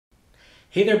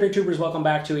Hey there, beer tubers. Welcome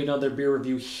back to another beer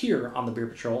review here on the Beer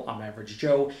Patrol. I'm Average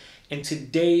Joe, and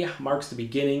today marks the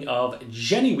beginning of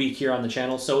Genny Week here on the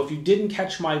channel. So if you didn't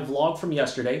catch my vlog from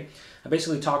yesterday, I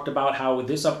basically talked about how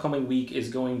this upcoming week is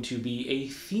going to be a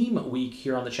theme week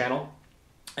here on the channel.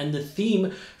 And the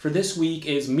theme for this week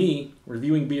is me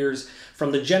reviewing beers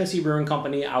from the Genesee Brewing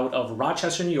Company out of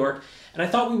Rochester, New York. And I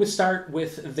thought we would start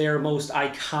with their most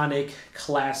iconic,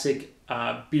 classic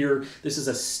beer. This is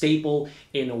a staple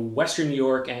in Western New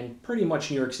York and pretty much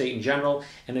New York State in general,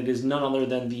 and it is none other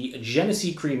than the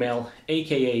Genesee Cream Ale,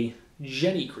 aka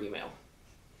Genny Cream Ale.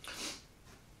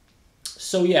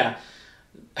 So yeah,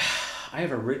 I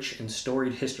have a rich and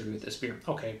storied history with this beer.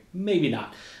 Okay, maybe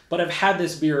not, but I've had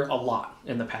this beer a lot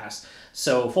in the past.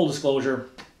 So full disclosure,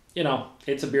 you know,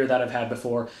 it's a beer that I've had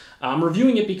before. I'm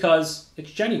reviewing it because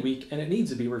it's Genny Week and it needs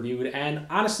to be reviewed. And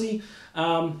honestly,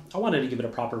 I wanted to give it a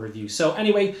proper review. So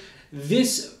anyway,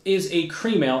 this is a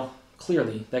cream ale,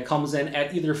 clearly, that comes in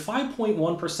at either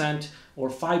 5.1% or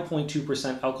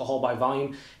 5.2% alcohol by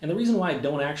volume. And the reason why I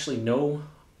don't actually know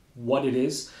what it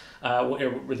is,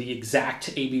 or the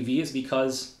exact ABV, is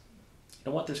because,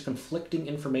 you know what, there's conflicting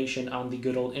information on the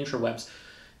good old intrawebs.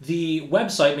 The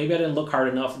website, maybe I didn't look hard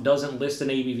enough, doesn't list an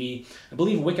ABV. I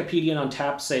believe Wikipedia and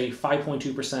Untappd say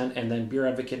 5.2%, and then Beer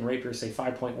Advocate and Rapier say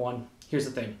 5.1. Here's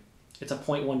the thing. It's a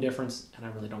 0.1 difference, and I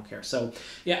really don't care. So,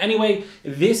 yeah, anyway,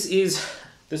 this is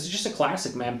just a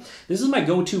classic, man. This is my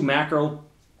go-to macro.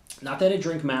 Not that I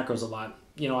drink macros a lot.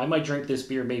 You know, I might drink this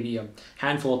beer maybe a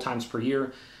handful of times per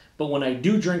year. But when I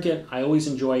do drink it, I always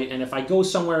enjoy it. And if I go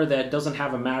somewhere that doesn't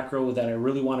have a macro that I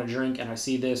really want to drink and I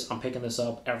see this, I'm picking this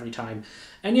up every time.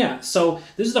 And yeah, so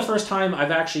this is the first time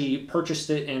I've actually purchased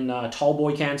it in tall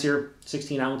boy cans here,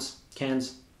 16-ounce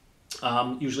cans.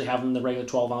 Usually have them in the regular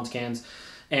 12-ounce cans.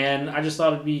 And I just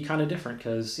thought it'd be kind of different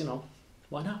because, you know,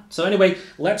 why not? So anyway,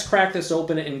 let's crack this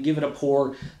open and give it a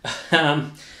pour.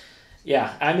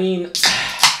 Yeah, I mean,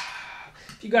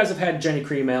 if you guys have had Genny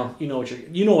Cream Ale, you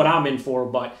know what I'm in for,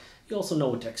 but you also know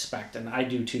what to expect, and I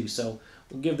do too. So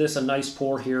we'll give this a nice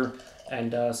pour here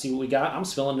and see what we got. I'm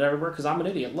spilling it everywhere because I'm an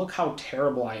idiot. Look how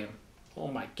terrible I am. Oh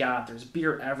my God, there's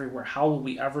beer everywhere. How will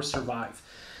we ever survive?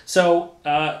 So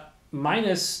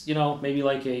minus, you know, maybe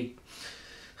like a,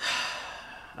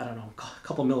 I don't know, a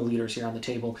couple milliliters here on the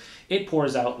table, it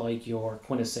pours out like your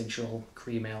quintessential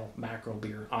cream ale macro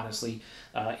beer, honestly.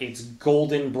 It's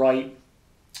golden bright.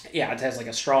 Yeah, it has like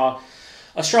a straw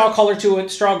color to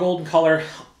it, straw golden color,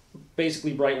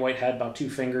 basically bright white head, about 2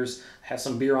 fingers. Has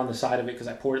some beer on the side of it because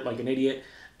I poured it like an idiot.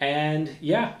 And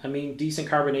yeah, I mean, decent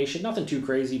carbonation, nothing too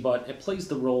crazy, but it plays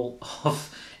the role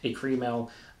of a cream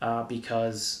ale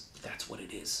because that's what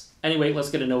it is. Anyway, let's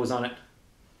get a nose on it.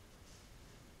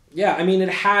 Yeah, I mean, it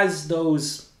has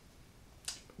those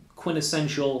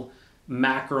quintessential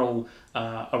macro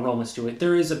aromas to it.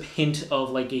 There is a hint of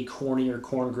like a cornier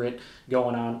corn grit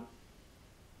going on.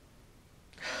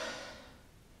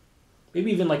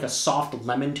 Maybe even like a soft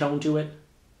lemon tone to it.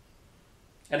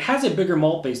 It has a bigger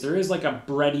malt base. There is like a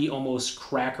bready, almost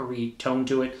crackery tone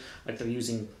to it, like they're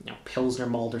using, you know, Pilsner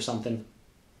malt or something.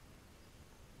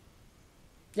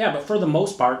 Yeah, but for the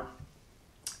most part,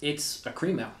 it's a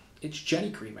cream ale. It's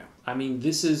Genny Cream Ale. I mean,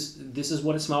 this is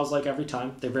what it smells like every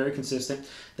time. They're very consistent.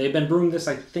 They've been brewing this,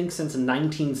 I think, since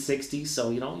 1960.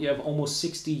 So, you know, you have almost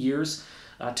 60 years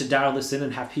to dial this in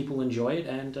and have people enjoy it.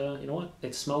 And you know what?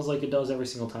 It smells like it does every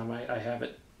single time I have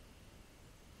it.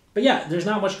 But yeah, there's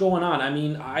not much going on. I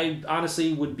mean, I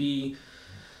honestly would be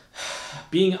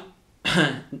being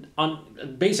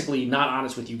basically not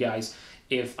honest with you guys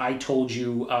if I told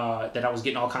you that I was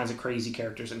getting all kinds of crazy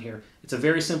characters in here. It's a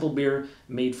very simple beer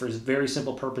made for very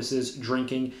simple purposes,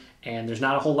 drinking, and there's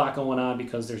not a whole lot going on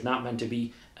because there's not meant to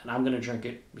be, and I'm going to drink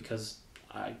it because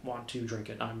I want to drink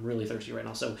it. I'm really thirsty right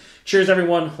now. So cheers,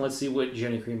 everyone. Let's see what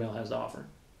Genny Cream Ale has to offer.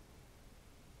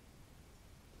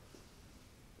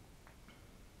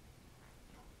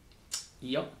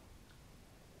 Yep.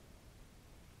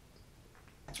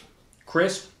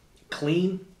 Crisp,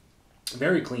 clean,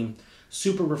 very clean.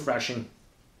 Super refreshing.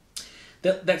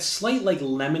 That slight like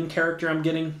lemon character I'm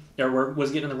getting, or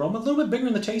was getting in the aroma, a little bit bigger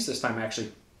in the taste this time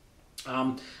actually. I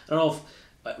don't know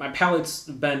if my palate's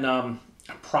been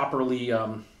properly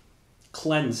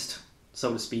cleansed,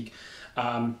 so to speak.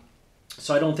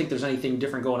 So I don't think there's anything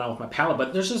different going on with my palate,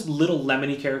 but there's just little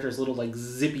lemony characters, little like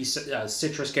zippy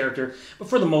citrus character. But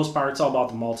for the most part, it's all about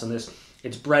the malts in this.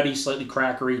 It's bready, slightly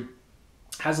crackery.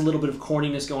 Has a little bit of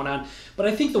corniness going on. But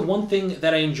I think the one thing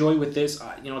that I enjoy with this,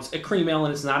 you know, it's a cream ale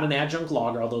and it's not an adjunct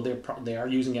lager, although they are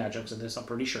using adjuncts in this, I'm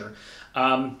pretty sure.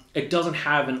 It doesn't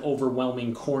have an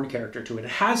overwhelming corn character to it.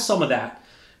 It has some of that,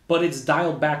 but it's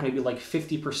dialed back maybe like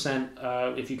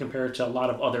 50% if you compare it to a lot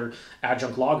of other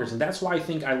adjunct lagers, and that's why I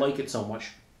think I like it so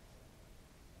much.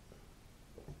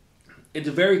 It's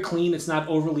very clean. It's not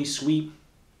overly sweet.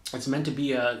 It's meant to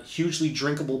be a hugely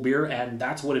drinkable beer, and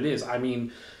that's what it is. I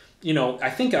mean, you know, I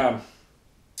think I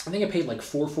paid like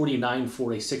 $4.49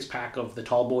 for a 6-pack of the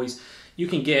Tall Boys. You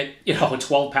can get, you know,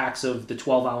 12 packs of the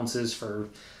 12 ounces for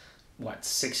what,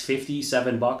 $6.50,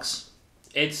 $7.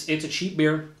 It's a cheap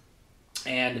beer,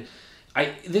 and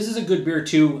this is a good beer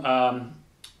too.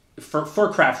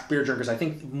 For craft beer drinkers, I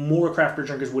think more craft beer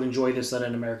drinkers would enjoy this than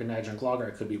an American adjunct lager. I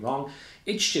could be wrong.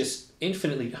 It's just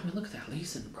infinitely. I mean, look at that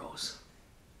lacing, bros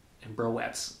and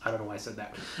broettes. I don't know why I said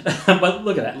that, but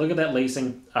look at that. Look at that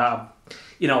lacing.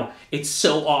 You know, it's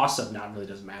so awesome. Now it really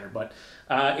doesn't matter, but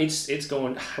it's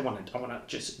going. I want to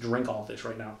just drink all of this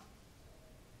right now.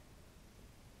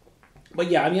 But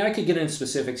yeah, I mean, I could get into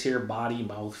specifics here: body,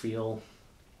 mouthfeel,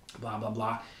 blah blah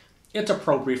blah. It's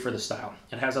appropriate for the style.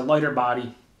 It has a lighter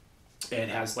body. It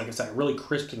has, like I said, a really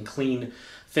crisp and clean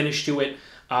finish to it.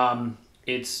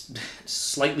 It's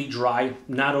slightly dry,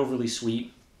 not overly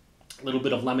sweet. A little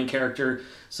bit of lemon character,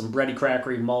 some bready,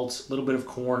 crackery malts, a little bit of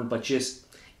corn, but just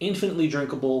infinitely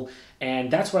drinkable.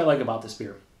 And that's what I like about this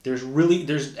beer.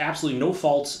 There's absolutely no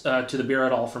faults to the beer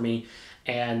at all for me,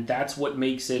 and that's what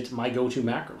makes it my go-to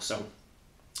macro. So,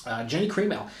 Genesee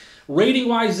Cream Ale.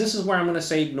 Rating-wise, this is where I'm going to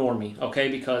say ignore me, okay?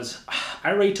 Because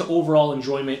I rate to overall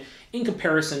enjoyment in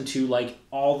comparison to like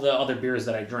all the other beers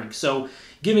that I drink. So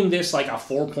giving this like a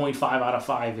 4.5 out of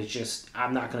 5 is just,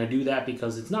 I'm not going to do that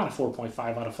because it's not a 4.5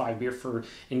 out of 5 beer for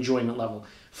enjoyment level.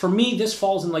 For me, this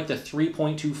falls in like the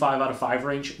 3.25 out of 5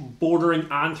 range, bordering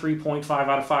on 3.5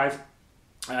 out of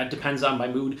 5. Depends on my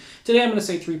mood. Today I'm going to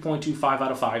say 3.25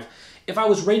 out of 5. If I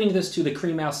was rating this to the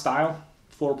cream ale style,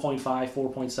 4.5,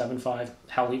 4.75,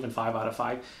 hell, even 5 out of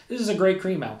 5. This is a great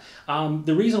cream ale.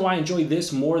 The reason why I enjoy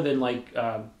this more than like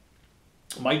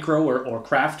micro or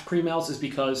craft cream ales is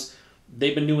because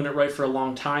they've been doing it right for a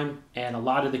long time, and a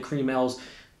lot of the cream ales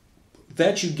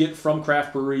that you get from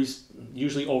craft breweries,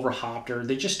 usually over hopped, or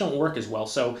they just don't work as well.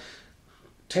 So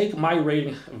take my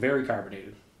rating, very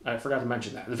carbonated. I forgot to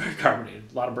mention that. It's very carbonated.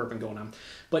 A lot of bourbon going on.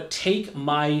 But take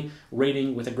my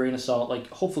rating with a grain of salt. Like,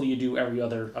 hopefully you do every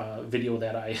other video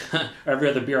that I... every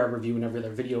other beer I review and every other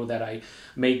video that I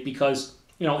make. Because,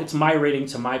 you know, it's my rating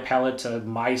to my palate, to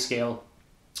my scale.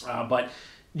 But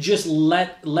just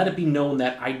let it be known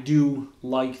that I do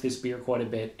like this beer quite a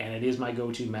bit. And it is my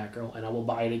go-to macro. And I will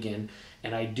buy it again.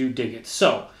 And I do dig it.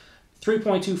 So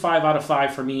 3.25 out of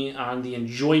 5 for me on the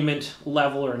enjoyment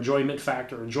level or enjoyment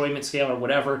factor or enjoyment scale or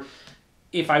whatever.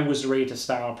 If I was to rate it to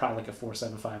style, probably like a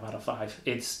 4.75 out of 5.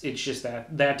 It's just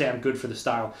that damn good for the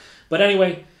style. But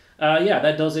anyway, yeah,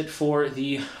 that does it for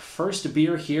the first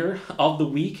beer here of the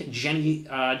week,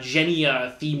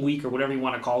 Genny theme week or whatever you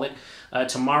want to call it.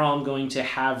 Tomorrow I'm going to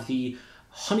have the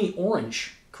honey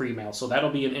orange cream ale, so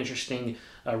that'll be an interesting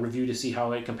review to see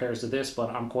how it compares to this, but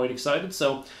I'm quite excited.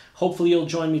 So hopefully you'll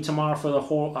join me tomorrow for the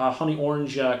whole honey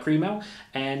orange cream ale,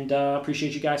 and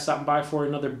appreciate you guys stopping by for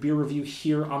another beer review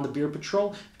here on the Beer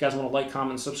Patrol. If you guys want to like,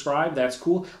 comment, and subscribe, that's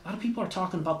cool. A lot of people are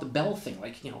talking about the bell thing,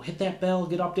 like, you know, hit that bell,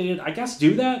 get updated. I guess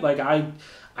do that. Like,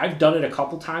 I've done it a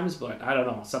couple times, but I don't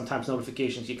know, sometimes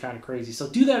notifications get kind of crazy, so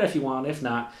do that if you want. If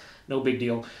not, no big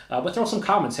deal. But throw some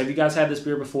comments. Have you guys had this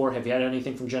beer before? Have you had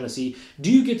anything from Genesee?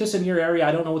 Do you get this in your area?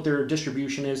 I don't know what their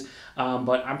distribution is,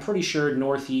 but I'm pretty sure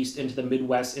Northeast into the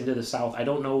Midwest, into the South. I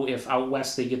don't know if out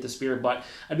West they get this beer, but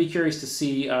I'd be curious to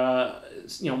see, you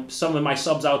know, some of my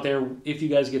subs out there, if you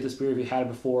guys get this beer, if you had it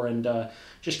before, and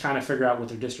just kind of figure out what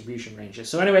their distribution range is.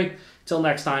 So anyway, till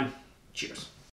next time, cheers.